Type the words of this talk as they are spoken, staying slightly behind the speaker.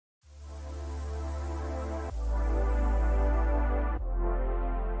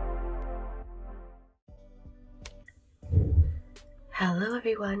Hello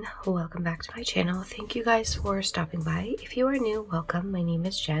everyone, welcome back to my channel. Thank you guys for stopping by. If you are new, welcome. My name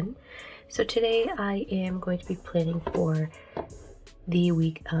is Jen. So today I am going to be planning for the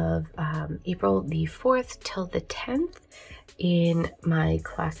week of April the 4th till the 10th in my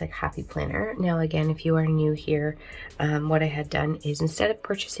classic happy planner. Now again, if you are new here, what I had done is instead of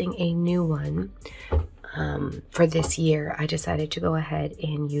purchasing a new one for this year, I decided to go ahead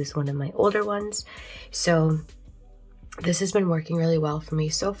and use one of my older ones. So this has been working really well for me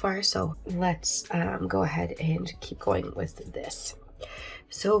so far, so let's go ahead and keep going with this.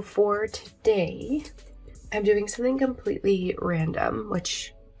 So for today, I'm doing something completely random,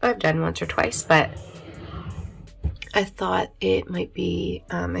 which I've done once or twice, but I thought it might be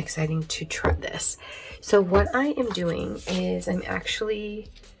exciting to try this. So what I am doing is I'm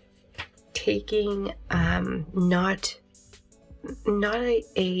actually taking not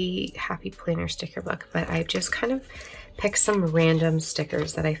a happy planner sticker book, but I've just kind of picked some random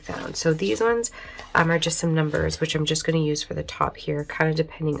stickers that I found. So these ones are just some numbers, which I'm just going to use for the top here, kind of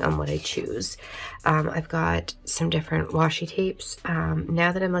depending on what I choose. I've got some different washi tapes.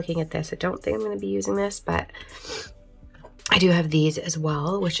 Now that I'm looking at this, I don't think I'm going to be using this, but I do have these as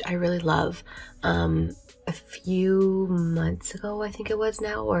well, which I really love. A few months ago, I think it was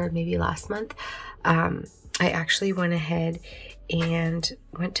now, or maybe last month, I actually went ahead and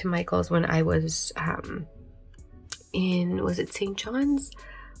went to Michael's when I was was it St. John's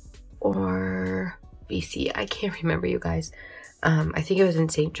or BC? I can't remember, you guys. I think it was in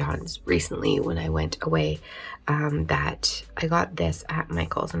St. John's recently when I went away, that I got this at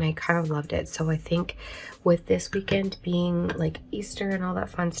Michael's and I kind of loved it. So I think with this weekend being like Easter and all that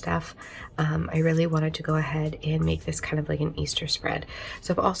fun stuff, I really wanted to go ahead and make this kind of like an Easter spread.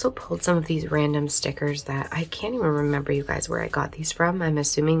 So I've also pulled some of these random stickers that I can't even remember, you guys, where I got these from. I'm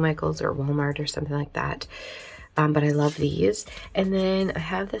assuming Michael's or Walmart or something like that. But I love these. And then I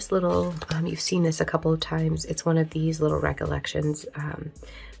have this little, you've seen this a couple of times. It's one of these little recollections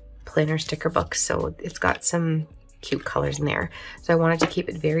planner sticker books. So it's got some cute colors in there. So I wanted to keep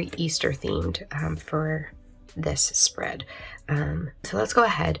it very Easter themed for this spread. So let's go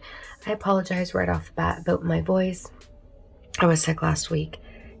ahead. I apologize right off the bat about my voice. I was sick last week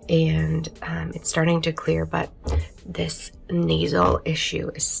and it's starting to clear, but this nasal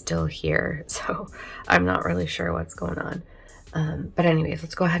issue is still here, so I'm not really sure what's going on. But anyways,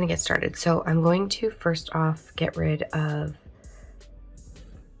 let's go ahead and get started. So I'm going to first off get rid of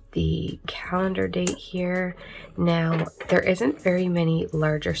the calendar date here. Now there isn't very many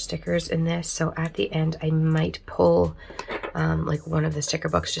larger stickers in this, so at the end I might pull like one of the sticker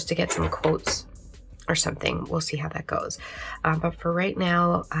books just to get some quotes or something. We'll see how that goes. But for right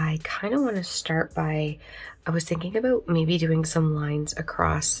now, I kind of want to start by, I was thinking about maybe doing some lines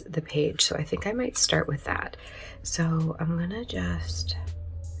across the page. So I think I might start with that. So I'm gonna just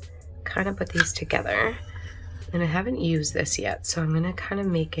kind of put these together. And I haven't used this yet, so I'm gonna kind of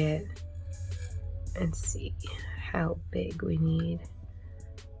make it and see how big we need.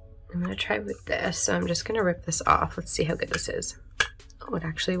 I'm gonna try with this. So I'm just gonna rip this off. Let's see how good this is. Oh, it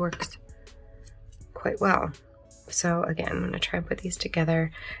actually works quite well. So again, I'm going to try and put these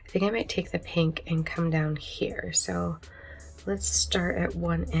together. I think I might take the pink and come down here. So let's start at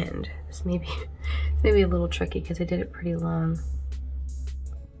one end. This may be a little tricky because I did it pretty long.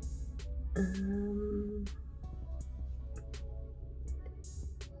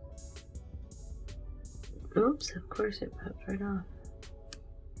 Oops, of course it popped right off.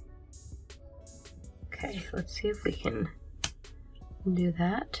 Okay, let's see if we can do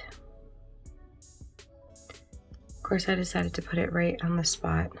that. Of course, I decided to put it right on the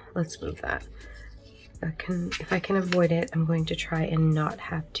spot. Let's move that. If I can avoid it, I'm going to try and not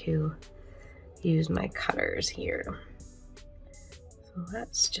have to use my cutters here. So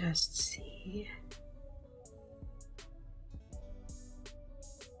let's just see.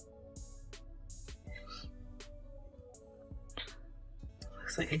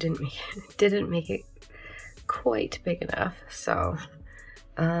 Looks like I didn't make it quite big enough. So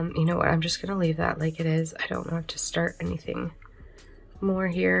you know what, I'm just gonna leave that like it is. I don't want to start anything more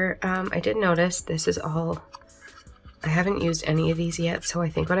here. I did notice this is all, I haven't used any of these yet, so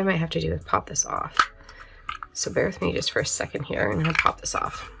I think what I might have to do is pop this off. So bear with me just for a second here. I'm gonna pop this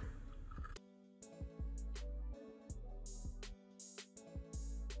off.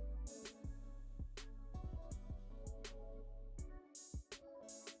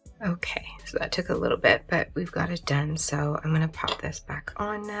 Okay, so that took a little bit, but we've got it done. So I'm gonna pop this back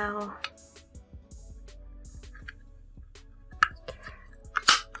on now.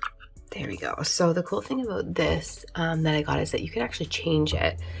 There we go. So the cool thing about this that I got is that you can actually change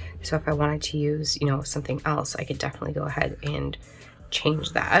it. So if I wanted to use, you know, something else, I could definitely go ahead and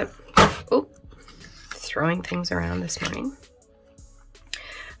change that. Oh, throwing things around this morning.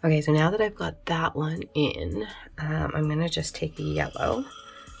 Okay, so now that I've got that one in, I'm gonna just take a yellow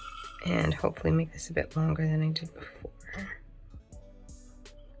and hopefully make this a bit longer than I did before.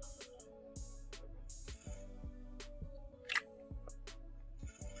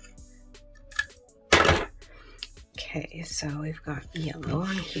 Okay, so we've got yellow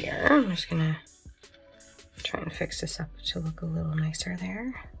on here. I'm just gonna try and fix this up to look a little nicer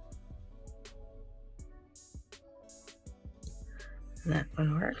there. And that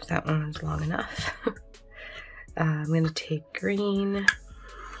one works. That one's long enough. I'm gonna take green and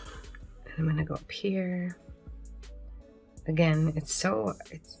I'm gonna go up here. Again, it's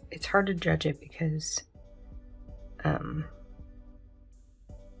hard to judge it because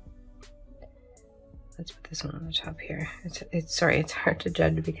let's put this one on the top here. It's hard to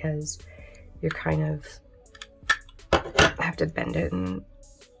judge because you're kind of have to bend it in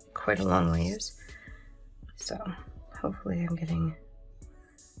quite a long ways. So hopefully I'm getting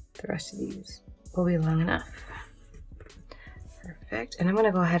the rest of these will be long enough. Perfect. And I'm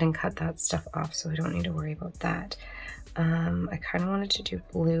gonna go ahead and cut that stuff off so I don't need to worry about that. I kind of wanted to do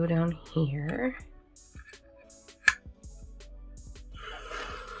blue down here.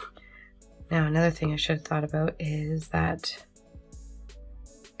 Now, another thing I should have thought about is that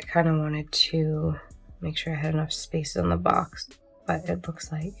I kind of wanted to make sure I had enough space on the box, but it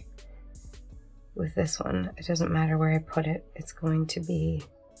looks like with this one, it doesn't matter where I put it, it's going to be,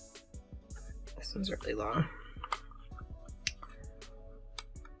 this one's really long.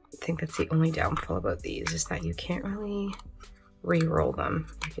 I think that's the only downfall about these is that you can't really re-roll them.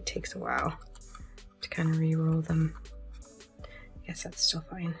 Like it takes a while to kind of re-roll them. I guess that's still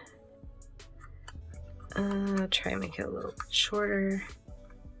fine. I'll try and make it a little bit shorter.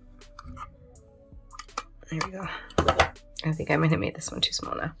 There we go. I think I might have made this one too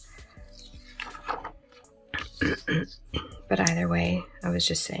small now. But either way, I was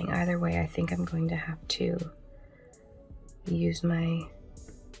just saying, either way, I think I'm going to have to use my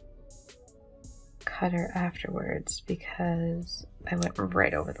cutter afterwards because I went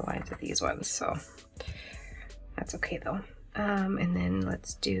right over the lines of these ones, so that's okay though. And then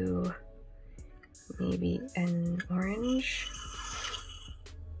let's do maybe an orange.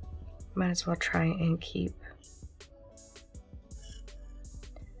 Might as well try and keep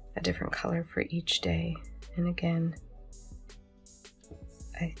a different color for each day. And again,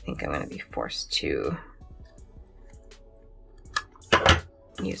 I think I'm going to be forced to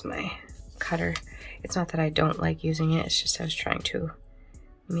use my cutter. It's not that I don't like using it, it's just I was trying to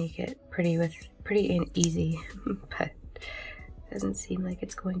make it pretty and easy, but it doesn't seem like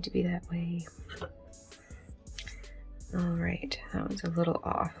it's going to be that way. Alright, that one's a little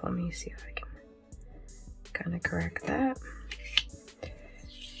off. Let me see if I can kind of correct that.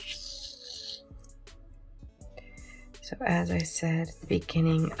 So as I said at the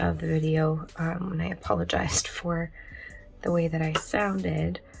beginning of the video, when I apologized for the way that I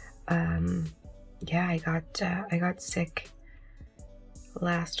sounded, yeah, I got sick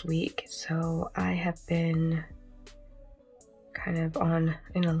last week, so I have been kind of on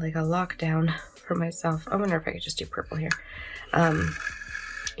like a lockdown for myself. I wonder if I could just do purple here.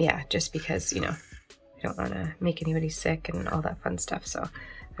 Yeah, just because, you know, I don't want to make anybody sick and all that fun stuff, so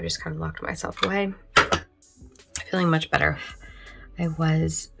I just kind of locked myself away. Feeling much better. I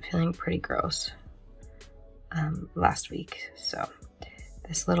was feeling pretty gross last week, so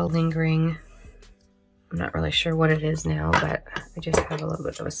this little lingering, I'm not really sure what it is now, but I just have a little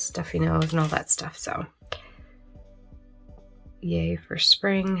bit of a stuffy nose and all that stuff, so yay for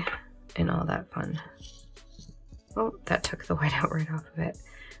spring and all that fun. Oh, that took the white out right off of it.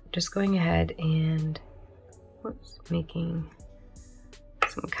 Just going ahead and making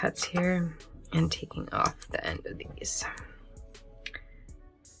some cuts here and taking off the end of these.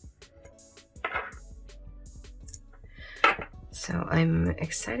 So I'm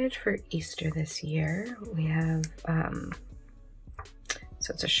excited for Easter this year. We have,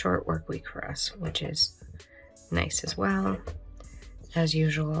 so it's a short work week for us, which is nice as well. As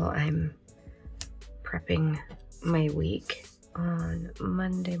usual, I'm prepping my week on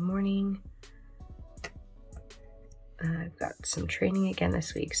Monday morning. I've got some training again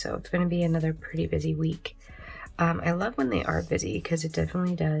this week, so it's going to be another pretty busy week. I love when they are busy because it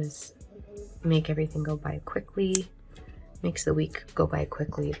definitely does make everything go by quickly, makes the week go by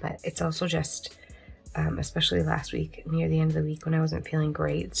quickly, but it's also just, especially last week, near the end of the week when I wasn't feeling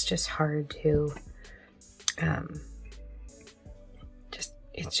great, it's just hard to,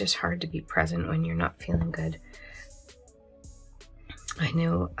 it's just hard to be present when you're not feeling good. I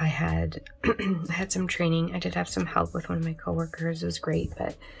knew I had I had some training. I did have some help with one of my coworkers. It was great,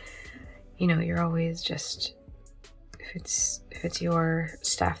 but you know, you're always just, if it's your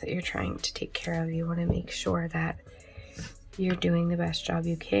staff that you're trying to take care of, you want to make sure that you're doing the best job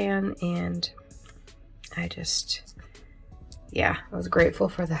you can. And I just, yeah, I was grateful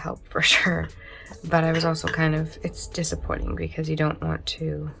for the help for sure, but I was also kind of, it's disappointing because you don't want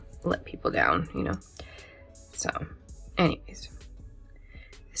to let people down, you know. So anyways,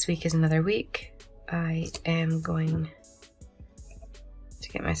 this week is another week. I am going to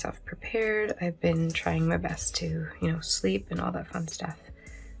get myself prepared. I've been trying my best to, you know, sleep and all that fun stuff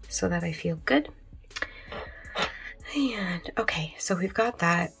so that I feel good. And okay, so we've got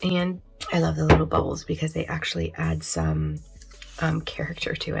that, and I love the little bubbles because they actually add some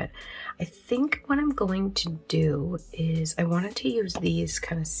character to it. I think what I'm going to do is I wanted to use these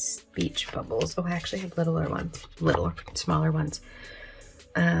kind of speech bubbles. Oh, I actually have smaller ones.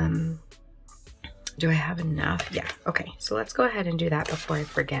 Do I have enough? Yeah, okay. So let's go ahead and do that before I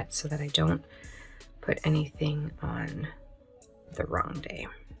forget so that I don't put anything on the wrong day.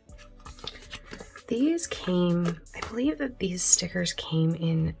 These came, I believe that these stickers came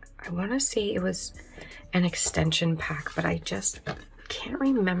in, I want to say it was an extension pack, but I just can't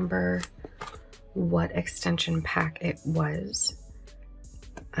remember what extension pack it was.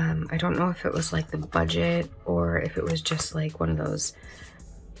 I don't know if it was like the budget or if it was just like one of those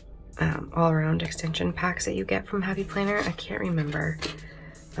all-around extension packs that you get from Happy Planner. I can't remember,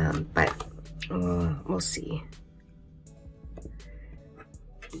 but we'll see.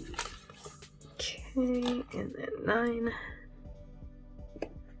 Okay, and then 9.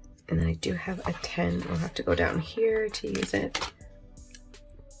 And then I do have a 10. I'll have to go down here to use it.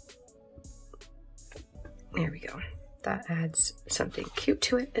 There we go. That adds something cute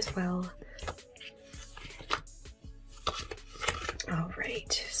to it as well. All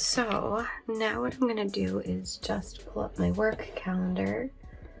right, so now what I'm gonna do is just pull up my work calendar.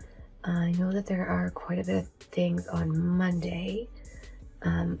 I know that there are quite a bit of things on Monday.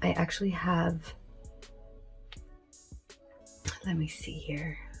 I actually have, let me see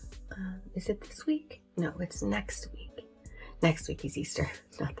here. Is it this week? No, it's next week. Next week is Easter,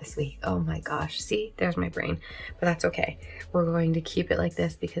 not this week. Oh my gosh, see, there's my brain, but that's okay. We're going to keep it like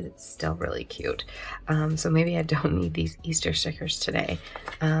this because it's still really cute. So maybe I don't need these Easter stickers today,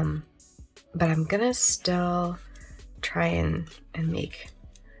 but I'm gonna still try and make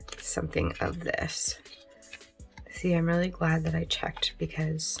something of this. See, I'm really glad that I checked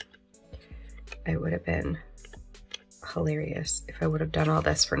because it would have been hilarious if I would have done all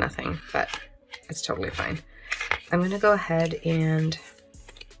this for nothing, but it's totally fine. I'm gonna go ahead and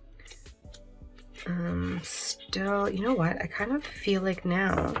still, you know what, I kind of feel like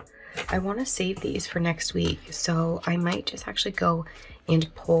now I want to save these for next week, so I might just actually go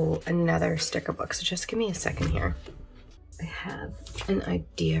and pull another sticker book. So just give me a second here. I have an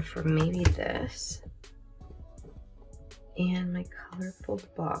idea for maybe this and my colorful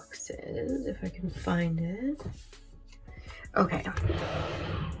boxes, if I can find it. Okay.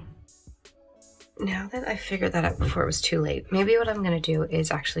 Now that I figured that out before it was too late, maybe what I'm going to do is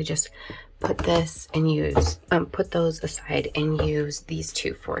actually just put this and use, put those aside and use these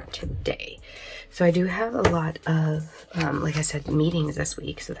two for today. So I do have a lot of, like I said, meetings this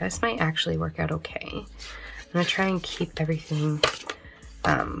week, so this might actually work out okay. I'm going to try and keep everything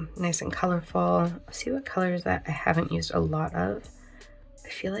nice and colorful. See what colors that I haven't used a lot of. I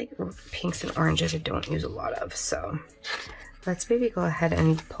feel like pinks and oranges I don't use a lot of, so let's maybe go ahead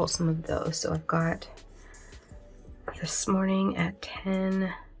and pull some of those. So I've got this morning at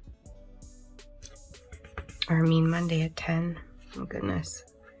 10, or I mean Monday at 10. Oh goodness,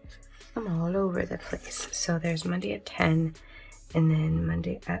 I'm all over the place. So there's Monday at 10, and then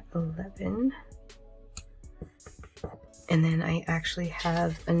Monday at 11. And then I actually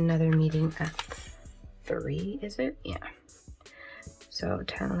have another meeting at 3, is it? Yeah. So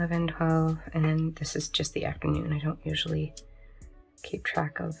 10, 11, 12, and then this is just the afternoon. I don't usually keep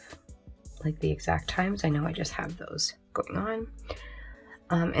track of like the exact times. I know I just have those going on.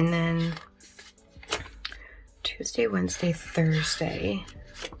 And then Tuesday, Wednesday, Thursday,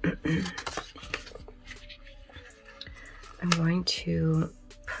 I'm going to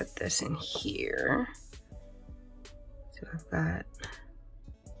put this in here. So I've got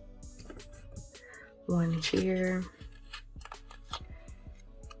one here,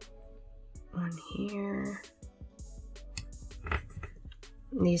 one here.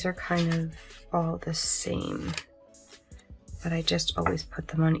 These are kind of all the same, but I just always put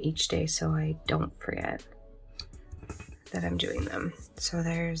them on each day so I don't forget that I'm doing them. So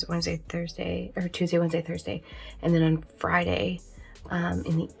there's Wednesday, Thursday, or Tuesday, Wednesday, Thursday, and then on Friday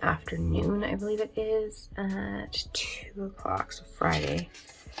in the afternoon, I believe it is, at 2 o'clock, so Friday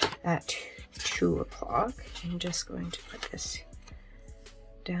at 2 o'clock. I'm just going to put this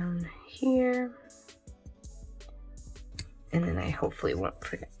down here, and then I hopefully won't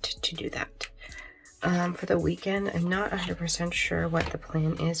forget to do that. For the weekend, I'm not 100% sure what the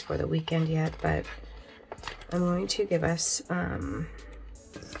plan is for the weekend yet, but I'm going to give us,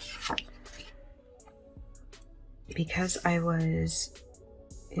 because I was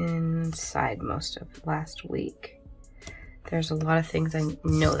inside most of last week, there's a lot of things I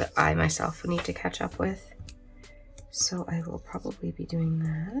know that I myself will need to catch up with. So I will probably be doing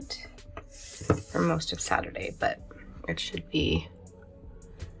that for most of Saturday, but it should be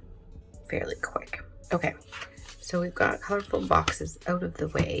fairly quick. Okay, so we've got colorful boxes out of the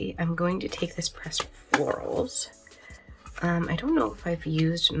way. I'm going to take this Pressed Florals. I don't know if I've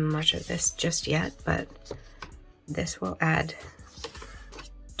used much of this just yet, but this will add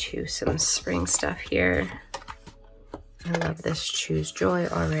to some spring stuff here. I love this Choose Joy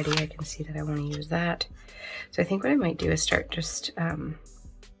already. I can see that I want to use that. So I think what I might do is start just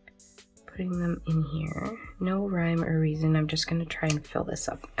putting them in here. No rhyme or reason. I'm just going to try and fill this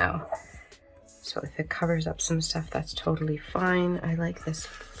up now. So if it covers up some stuff, that's totally fine. I like this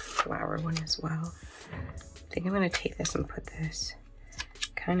flower one as well. I think I'm going to take this and put this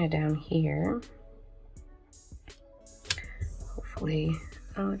kind of down here. Hopefully,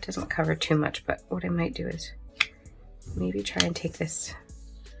 oh, it doesn't cover too much, but what I might do is maybe try and take this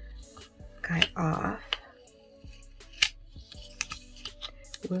guy off.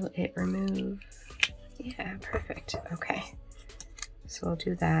 Will it remove? Yeah, perfect. Okay. So I'll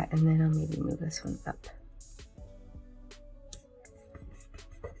do that, and then I'll maybe move this one up.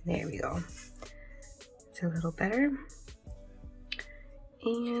 There we go. It's a little better.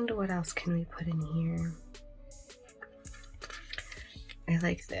 And what else can we put in here? I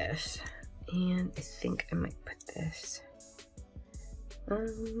like this, and I think I might put this.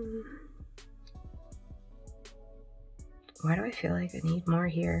 Why do I feel like I need more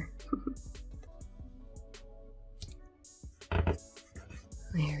here?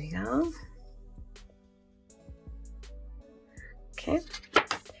 There we go. Okay,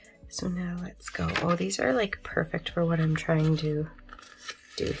 so now let's go. Oh, these are like perfect for what I'm trying to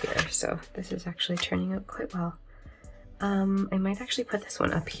do here. So this is actually turning out quite well. I might actually put this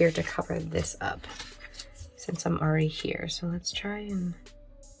one up here to cover this up since I'm already here. So let's try and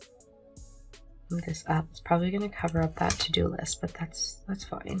move this up. It's probably going to cover up that to-do list, but that's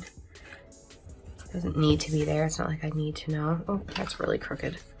fine. It doesn't need to be there. It's not like I need to know. Oh, that's really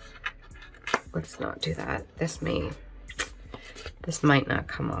crooked. Let's not do that. This might not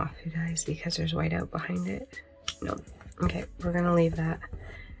come off, you guys, because there's white out behind it. No. Okay, we're going to leave that.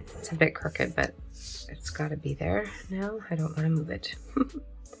 It's a bit crooked, but it's got to be there now. I don't want to move it.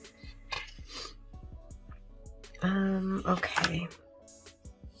 Okay.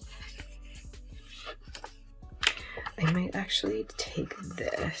 I might actually take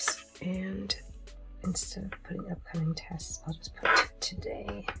this, and instead of putting upcoming tests, I'll just put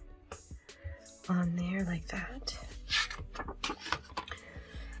today on there like that.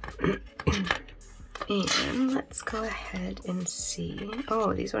 And let's go ahead and see.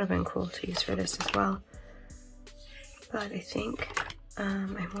 Oh, these would have been cool to use for this as well. But I think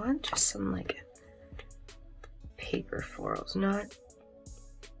I want just some like paper florals. I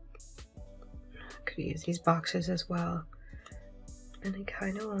could use these boxes as well. And I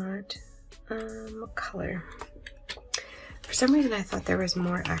kind of want what color? For some reason I thought there was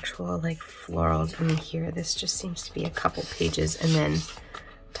more actual like florals in here. This just seems to be a couple pages and then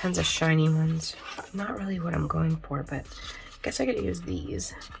tons of shiny ones. Not really what I'm going for, but I guess I could use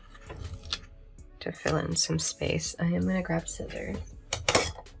these to fill in some space. I am gonna grab scissors.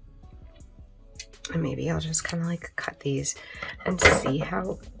 And maybe I'll just kind of like cut these and see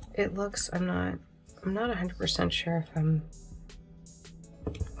how it looks. I'm not 100% sure if I'm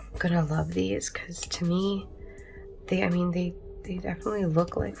gonna love these, because to me, they definitely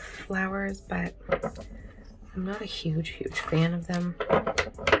look like flowers, but I'm not a huge fan of them.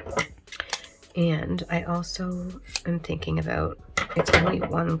 And I also am thinking about, it's only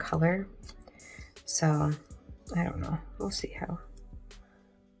one color, so I don't know. We'll see how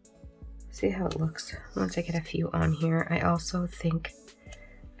it looks once I get a few on here. I also think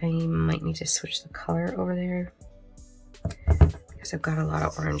I might need to switch the color over there because I've got a lot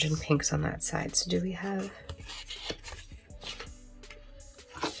of orange and pinks on that side. So do we have...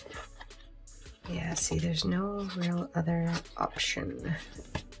 Yeah, see, there's no real other option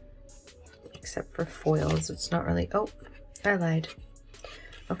except for foils. It's not really... Oh, I lied.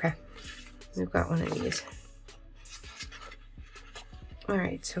 Okay, we've got one of these. All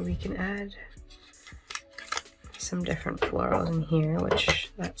right, so we can add some different florals in here,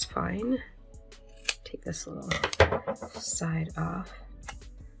 which that's fine. Take this little side off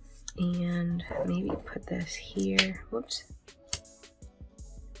and maybe put this here. Whoops.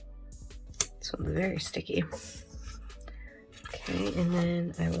 This one's very sticky. Okay, and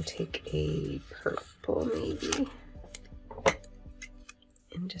then I will take a purple maybe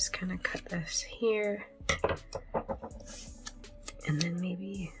and just kind of cut this here. And then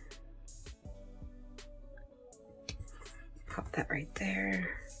maybe pop that right there.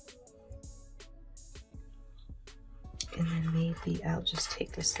 And then maybe I'll just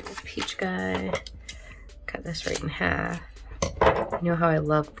take this little peach guy, cut this right in half. You know how I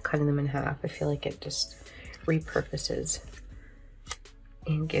love cutting them in half? I feel like it just repurposes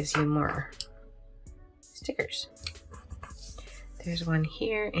and gives you more stickers. There's one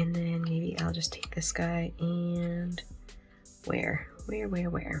here, and then maybe I'll just take this guy and where? Maybe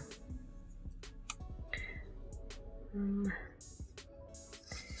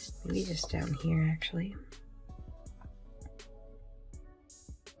just down here actually.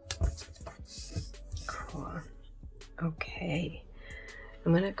 Cool. Okay.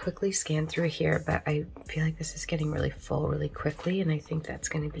 I'm gonna quickly scan through here, but I feel like this is getting really full really quickly, and I think that's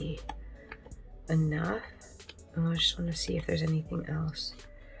gonna be enough. I just want to see if there's anything else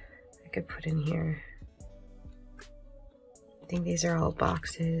I could put in here. I think these are all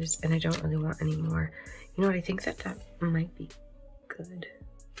boxes, and I don't really want any more. You know what? I think that might be good.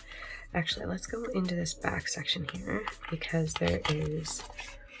 Actually, let's go into this back section here because there is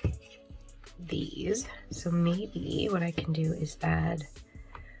these. So maybe what I can do is add,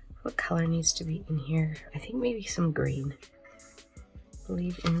 what color needs to be in here? I think maybe some green.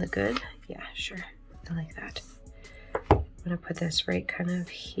 Believe in the good? Yeah, sure. I like that. I'm gonna put this right kind of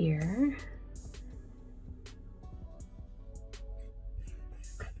here.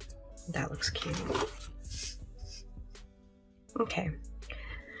 That looks cute. Okay.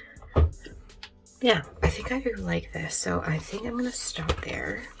 Yeah, I think I do like this. So I think I'm gonna stop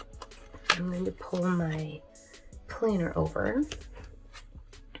there. I'm going to pull my planner over.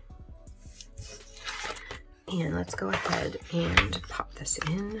 And let's go ahead and pop this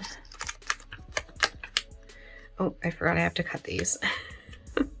in. Oh, I forgot I have to cut these.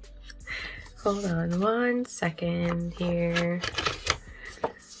 Hold on 1 second here.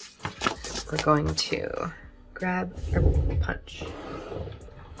 We're going to grab a punch.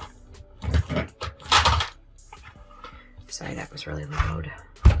 Sorry, that was really loud.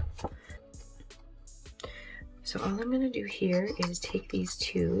 So all I'm going to do here is take these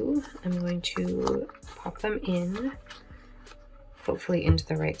two. I'm going to pop them in, hopefully into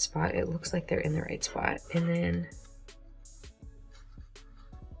the right spot. It looks like they're in the right spot. And then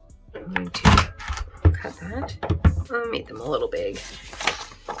I'm going to cut that. I made them a little big,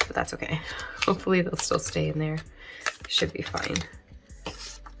 but that's okay. Hopefully they'll still stay in there. Should be fine.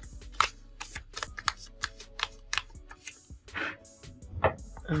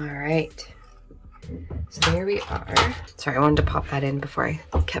 All right. So there we are. Sorry, I wanted to pop that in before I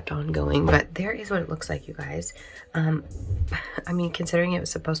kept on going, but there is what it looks like, you guys. I mean, considering it was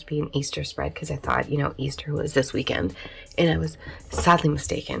supposed to be an Easter spread, because I thought, you know, Easter was this weekend, and I was sadly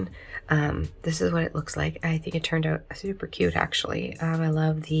mistaken. This is what it looks like. I think it turned out super cute, actually. I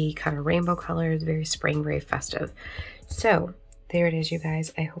love the kind of rainbow colors, very spring, very festive. So there it is, you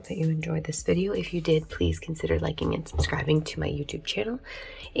guys. I hope that you enjoyed this video. If you did, please consider liking and subscribing to my YouTube channel.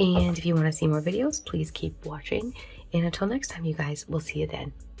 And if you want to see more videos, please keep watching. And until next time, you guys, we'll see you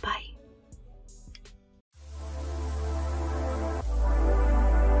then. Bye.